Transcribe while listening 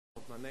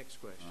my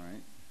next question. All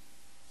right.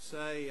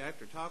 Say,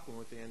 after talking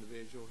with the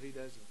individual, he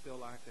doesn't feel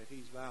like that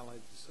he's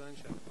violated the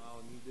Sunshine Law,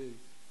 and you do.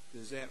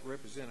 Does that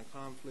represent a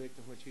conflict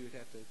in which he would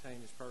have to obtain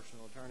his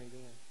personal attorney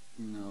then?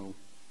 No.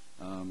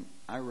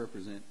 I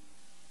represent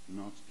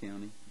Knox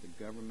County,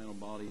 the governmental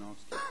body of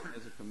Knox County.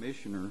 As a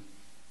commissioner,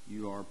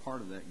 you are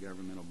part of that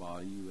governmental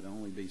body. You would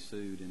only be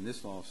sued in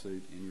this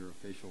lawsuit in your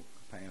official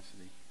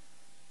capacity,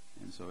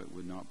 and so it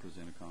would not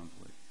present a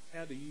conflict.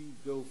 How do you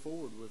go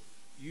forward with,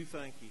 you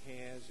think he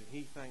has and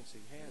he thinks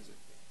he hasn't?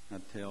 I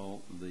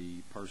tell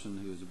the person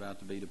who is about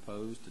to be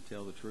deposed to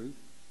tell the truth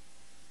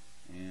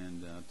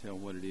and tell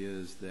what it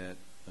is that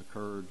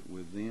occurred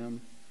with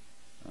them,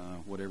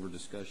 whatever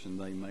discussion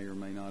they may or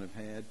may not have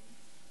had,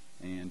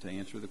 and to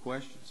answer the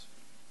questions.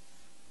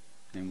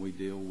 And we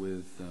deal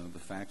with the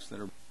facts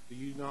that are. Do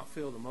you not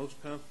feel the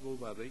most comfortable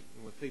by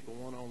meeting with people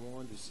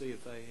one-on-one to see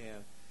if they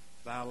have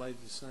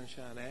violated the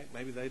Sunshine Act?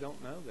 Maybe they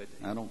don't know that.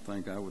 I don't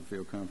think I would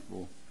feel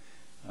comfortable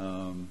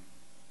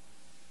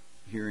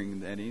hearing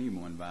that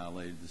anyone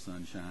violated the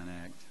Sunshine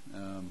Act.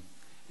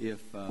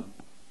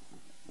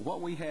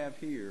 What we have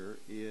here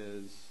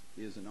is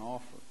an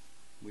offer.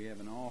 We have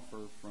an offer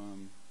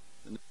from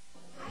the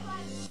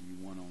you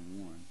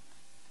one-on-one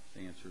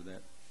to answer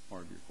that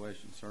part of your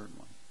question,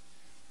 certainly.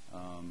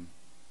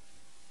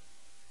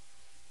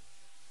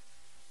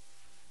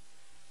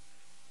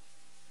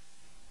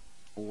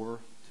 Or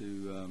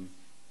to,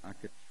 I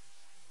could.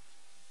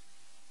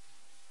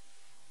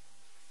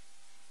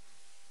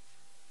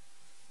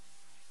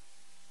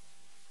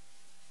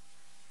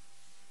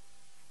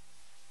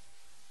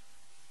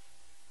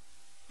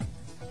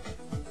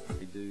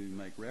 They do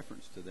make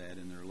reference to that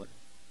in their letter.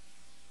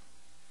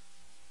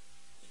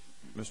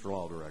 Mr.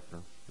 Law Director,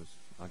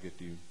 I'll get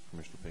to you,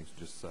 Commissioner Pinks,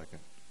 in just a second.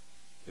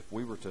 If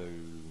we were to,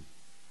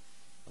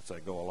 let's say,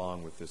 go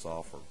along with this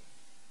offer,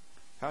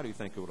 how do you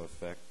think it would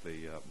affect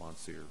the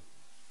Monsieur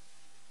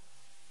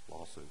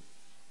lawsuit?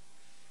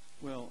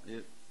 Well,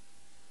 it,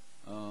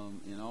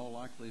 in all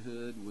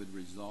likelihood, would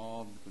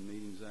resolve the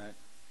Meetings Act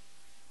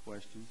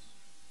questions,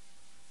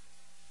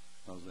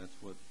 because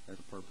that's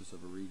the purpose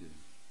of a redo.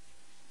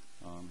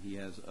 He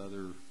has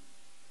other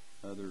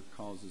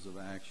causes of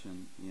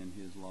action in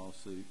his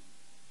lawsuit,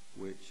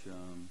 which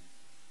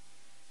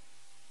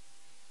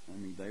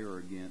they are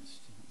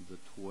against the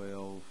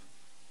 12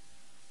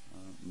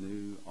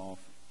 new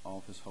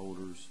office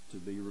holders to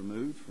be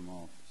removed from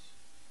office.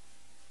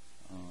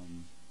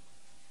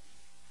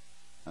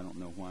 I don't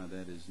know why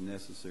that is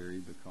necessary,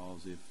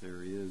 because if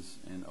there is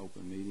an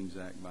Open Meetings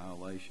Act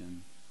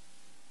violation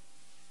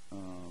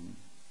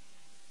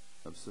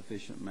of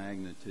sufficient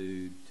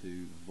magnitude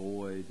to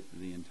void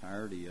the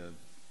entirety of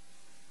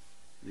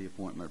the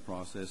appointment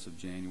process of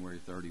January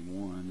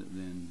 31,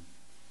 then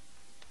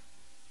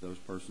those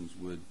persons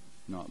would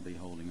not be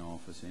holding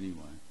office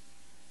anyway.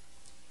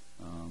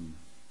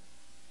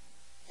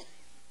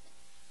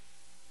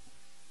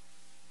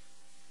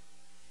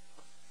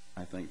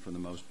 I think for the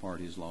most part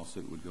his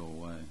lawsuit would go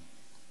away.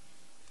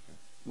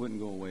 Wouldn't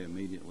go away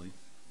immediately.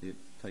 It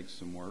takes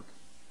some work.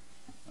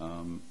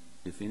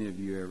 If any of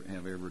you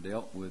have ever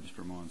dealt with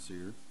Mr.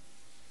 Monsieur,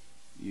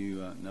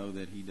 you know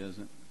that he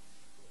doesn't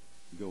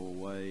go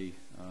away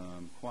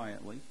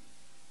quietly,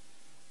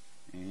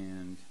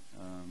 and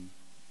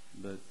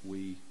but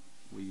we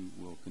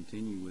will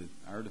continue with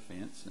our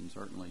defense, and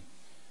certainly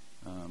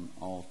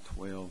all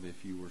 12,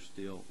 if you were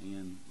still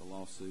in the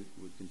lawsuit,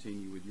 would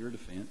continue with your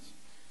defense,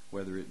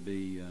 whether it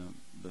be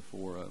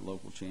before a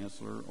local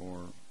chancellor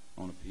or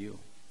on appeal.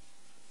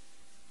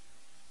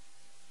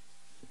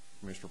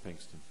 Commissioner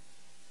Pinkston.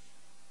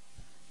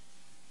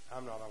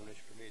 I'm not on this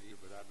committee,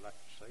 but I'd like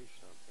to say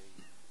something.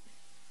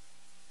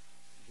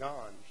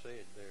 John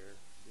said there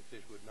that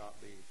this would not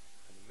be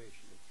an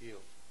admission of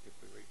guilt if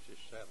we reach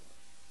this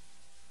settlement.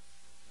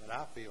 But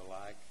I feel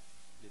like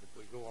that if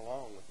we go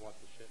along with what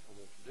the Sentinel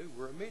wants to do,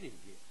 we're admitting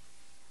guilt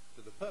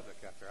to the public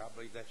out there. I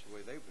believe that's the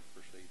way they would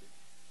proceed it.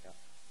 Now,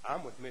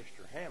 I'm with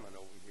Mr. Hammond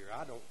over here.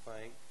 I don't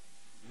think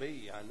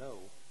I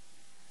know,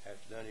 has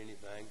done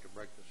anything to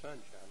break the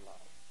Sunshine Law.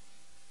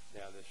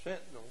 Now, the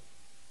Sentinel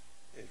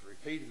is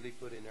repeatedly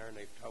put in there, and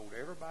they've told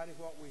everybody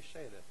what we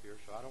said up here,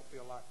 so I don't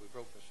feel like we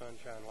broke the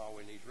Sunshine Law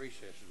in these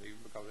recesses,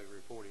 even because they're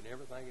reporting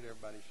everything that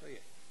everybody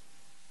said.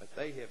 But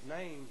they have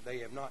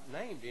not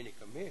named any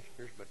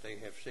commissioners, but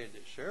they have said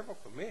that several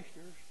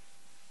commissioners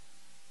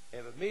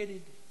have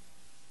omitted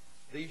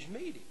these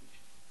meetings.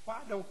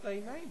 Why don't they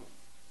name them?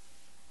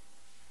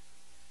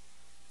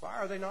 Why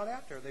are they not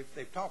out there?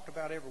 They've talked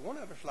about every one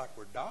of us like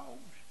we're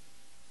dogs,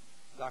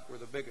 like we're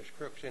the biggest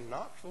crooks in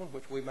Knoxville,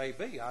 which we may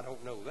be. I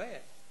don't know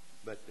that.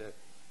 But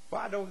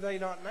why don't they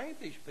not name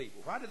these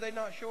people? Why did they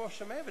not show us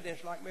some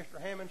evidence, like Mr.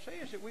 Hammond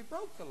says, that we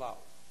broke the law?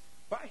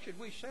 Why should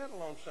we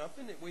settle on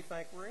something that we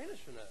think we're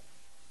innocent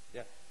of?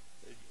 Now,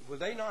 will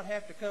they not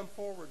have to come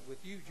forward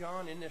with you,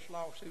 John, in this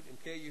lawsuit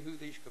and tell you who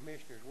these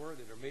commissioners were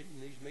that are meeting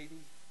these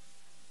meetings?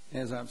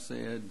 As I've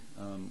said,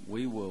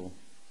 we will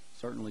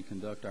certainly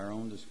conduct our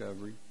own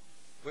discovery,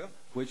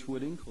 which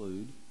would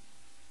include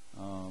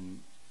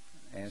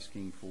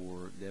asking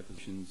for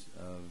depositions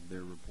of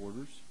their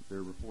reporters.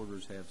 Their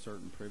reporters have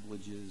certain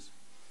privileges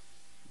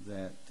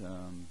that,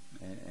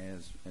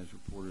 as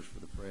reporters for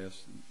the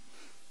press,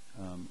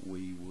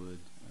 we would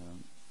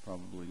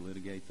probably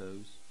litigate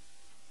those.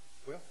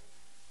 Well,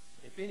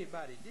 if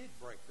anybody did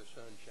break the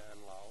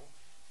Sunshine Law,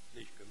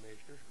 these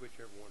commissioners,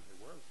 whichever ones they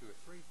were, 2 or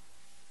 3,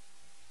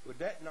 would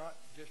that not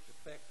just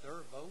affect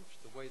their votes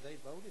the way they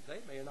voted?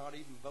 They may not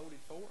even voted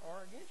for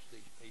or against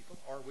these people,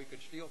 or we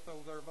could still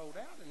throw their vote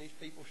out and these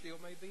people still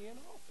may be in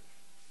office.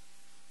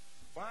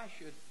 Why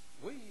should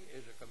we,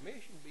 as a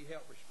commission, be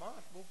held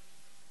responsible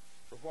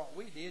for what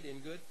we did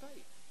in good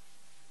faith?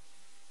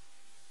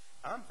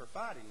 I'm for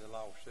fighting the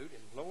lawsuit,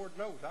 and Lord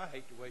knows I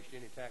hate to waste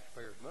any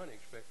taxpayer's money,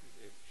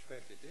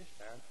 especially at this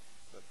time.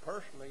 But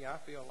personally, I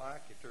feel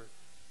like that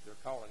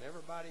they're calling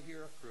everybody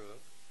here a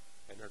crook,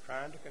 and they're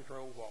trying to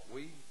control what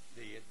we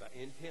did by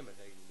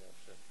intimidating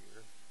us up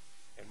here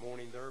and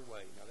wanting their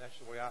way. Now, that's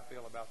the way I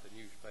feel about the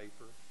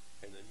newspaper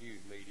and the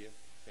news media,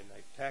 and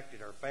they've attacked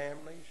our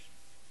families.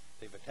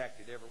 They've attacked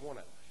every one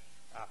of us,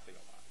 I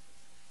feel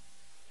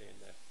like. And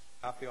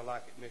I feel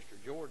like that Mr.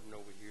 Jordan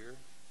over here,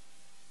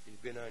 he's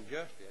been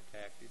unjustly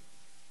attacked.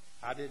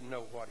 I didn't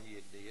know what he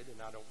had did,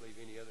 and I don't believe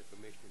any other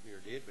commissioner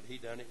here did, but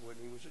he done it when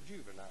he was a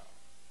juvenile.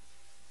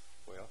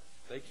 Well,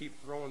 they keep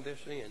throwing this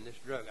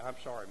drug. I'm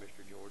sorry,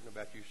 Mr. Jordan,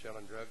 about you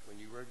selling drugs when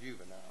you were a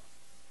juvenile.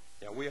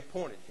 Now, we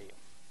appointed him.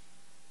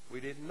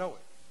 We didn't know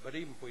it. But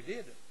even if we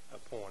did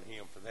appoint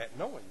him for that,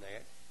 knowing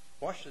that,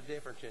 what's the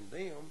difference in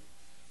them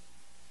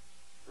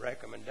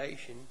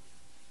recommendation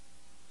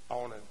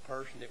on a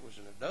person that was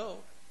an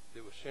adult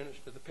that was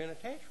sentenced to the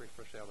penitentiary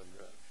for selling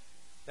drugs?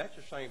 That's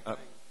the same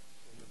thing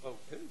in the vote,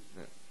 too.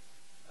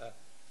 Yeah.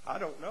 I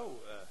don't know.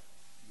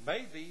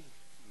 Maybe,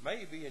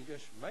 and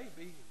just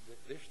maybe,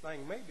 this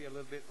thing may be a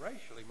little bit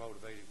racially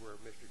motivated where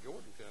Mr.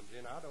 Jordan comes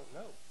in. I don't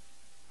know.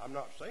 I'm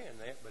not saying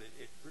that, but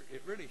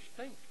it really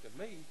stinks to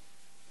me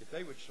if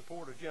they would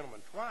support a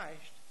gentleman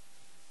twice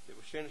that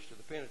was sentenced to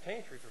the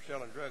penitentiary for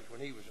selling drugs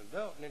when he was an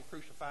adult and then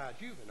crucify a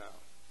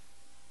juvenile.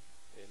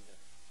 And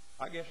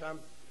I guess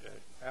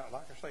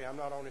like I say, I'm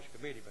not on this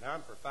committee, but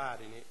I'm for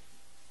fighting it,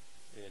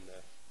 and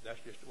that's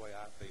just the way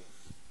I feel.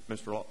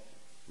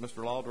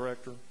 Mr. Law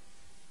Director,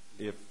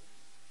 if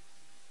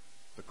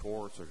the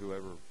courts or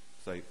whoever,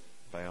 say,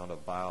 found a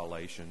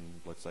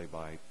violation, let's say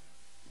by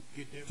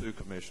 2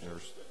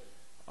 commissioners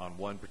on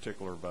one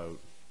particular vote,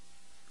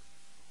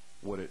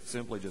 would it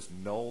simply just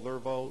null their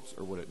votes,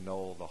 or would it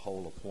null the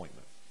whole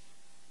appointment?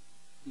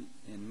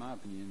 In my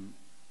opinion,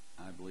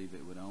 I believe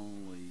it would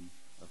only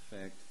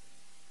affect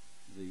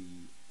the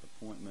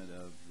appointment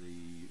of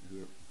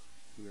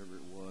whoever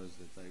it was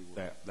that they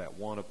were. That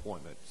one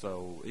appointment.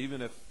 So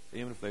even if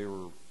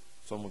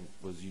someone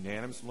was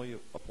unanimously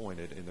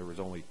appointed and there was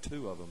only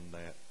 2 of them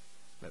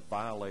that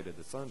violated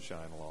the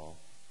Sunshine Law,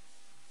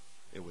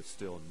 it would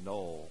still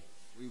null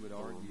the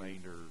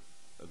remainder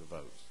of the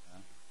votes.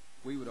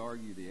 We would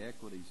argue the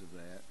equities of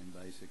that, and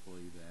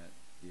basically that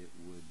it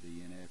would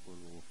be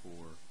inequitable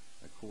for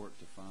a court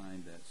to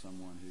find that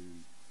someone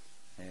who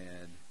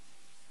had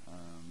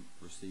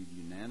received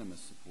unanimous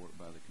support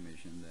by the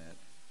commission, that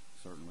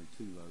certainly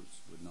 2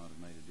 votes would not have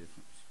made a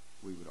difference.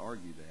 We would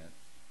argue that.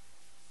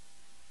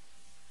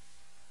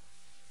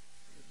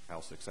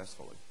 How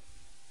successfully?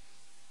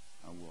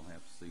 I will have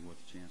to see what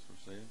the chancellor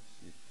says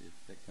if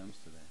that comes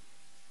to that.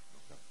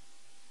 Okay.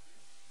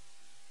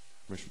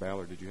 Mr.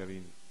 Ballard, did you have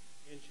any?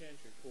 In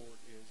Chancery Court,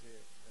 is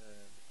it the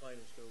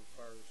plaintiffs go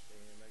first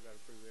and they got to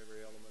prove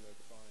every element of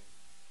the claim?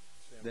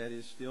 That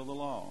is still the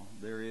law.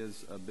 There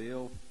is a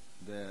bill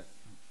that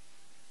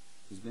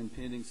has been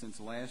pending since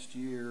last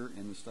year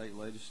in the state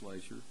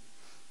legislature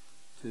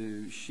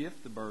to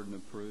shift the burden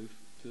of proof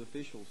to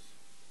officials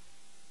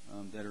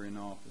that are in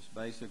office.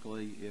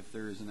 Basically, if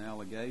there is an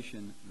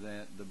allegation,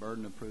 that the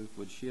burden of proof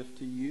would shift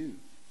to you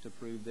to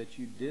prove that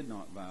you did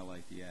not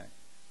violate the act.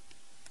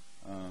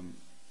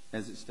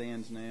 As it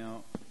stands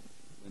now,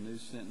 the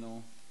News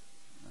Sentinel,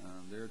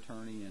 their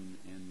attorney, and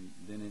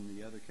then in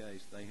the other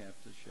case, they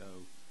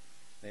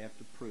have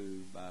to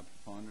prove by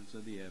preponderance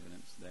of the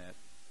evidence that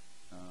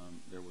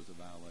there was a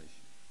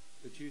violation.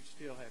 But you'd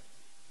still have,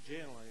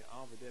 generally,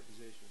 all the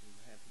depositions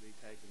would have to be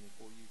taken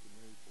before you can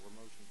move for a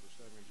motion for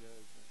summary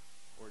judgment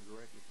or a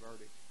directed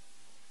verdict.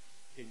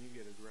 Can you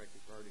get a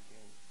directed verdict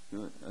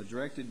in? A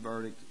directed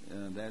verdict,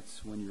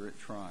 that's when you're at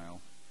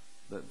trial.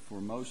 But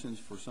for motions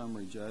for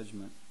summary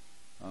judgment,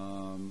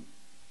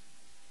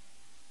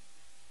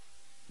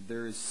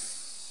 there's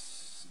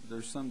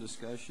some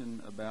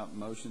discussion about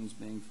motions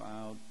being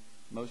filed.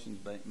 Motions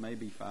may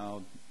be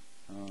filed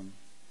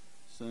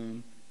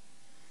soon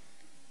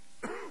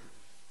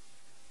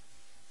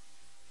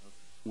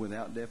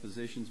without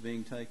depositions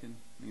being taken.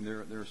 I mean,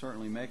 there are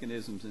certainly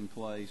mechanisms in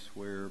place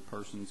where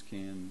persons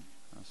can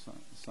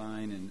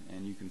sign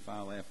and you can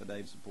file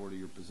affidavits in support of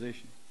your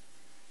position.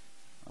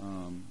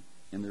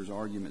 And there's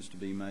arguments to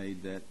be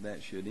made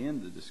that should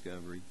end the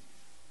discovery,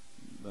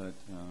 but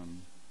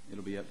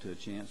it'll be up to a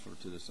chancellor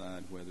to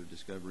decide whether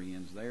discovery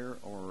ends there,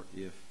 or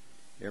if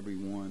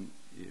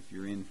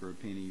you're in for a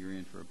penny, you're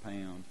in for a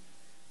pound,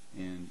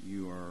 and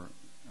you are